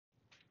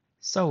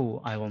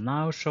So I will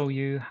now show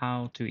you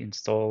how to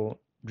install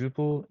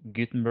Drupal,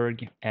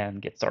 Gutenberg, and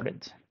get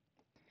started.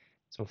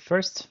 So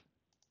first,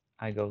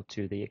 I go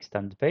to the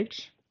extend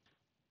page,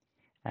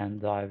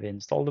 and I've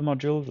installed the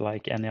module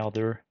like any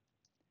other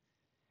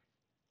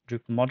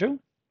Drupal module.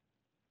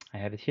 I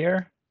have it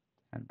here,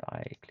 and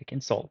I click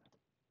install.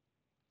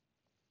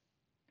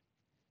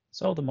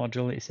 So the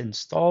module is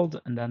installed,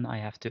 and then I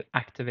have to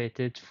activate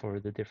it for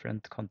the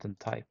different content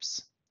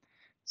types.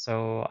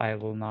 So I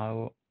will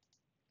now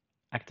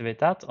activate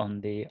that on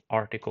the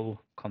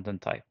article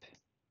content type.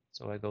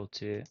 So I go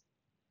to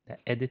the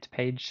edit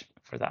page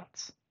for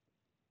that.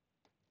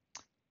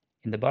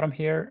 In the bottom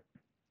here,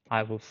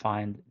 I will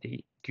find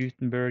the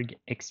Gutenberg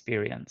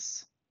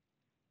experience.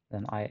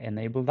 Then I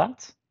enable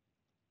that.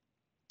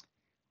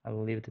 I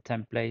will leave the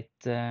template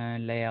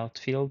layout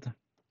field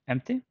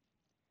empty.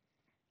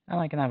 And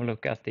I can have a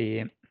look at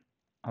the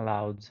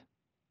allowed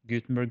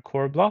Gutenberg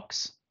core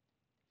blocks.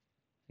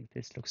 I think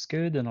this looks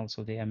good, and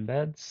also the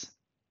embeds.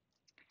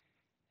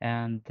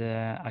 And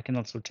I can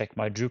also check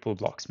my Drupal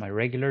blocks. My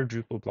regular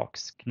Drupal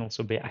blocks can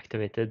also be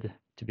activated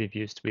to be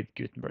used with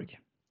Gutenberg.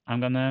 I'm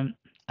gonna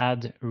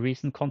add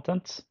recent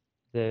content,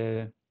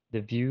 the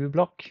view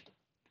block,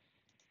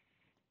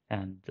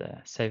 and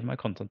save my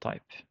content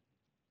type.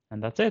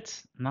 And that's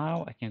it.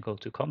 Now I can go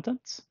to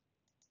content,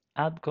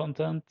 add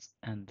content,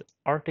 and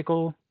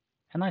article,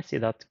 and I see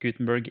that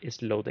Gutenberg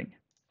is loading.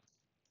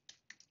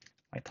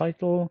 My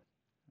title,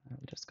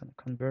 I'm just gonna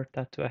convert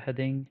that to a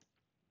heading.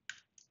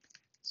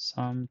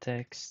 Some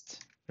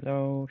text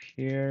below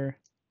here.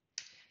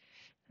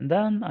 And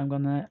then I'm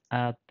gonna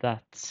add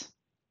that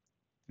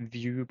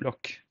view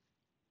block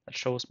that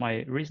shows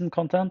my recent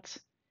content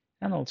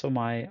and also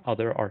my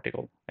other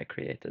article I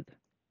created.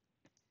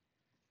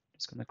 I'm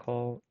just gonna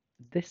call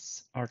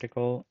this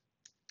article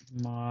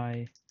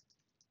my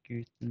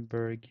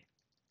Gutenberg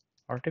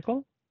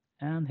article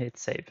and hit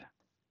save.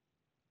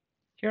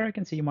 Here I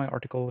can see my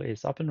article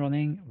is up and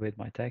running with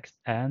my text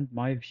and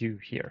my view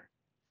here.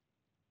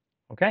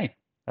 Okay,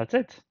 that's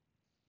it.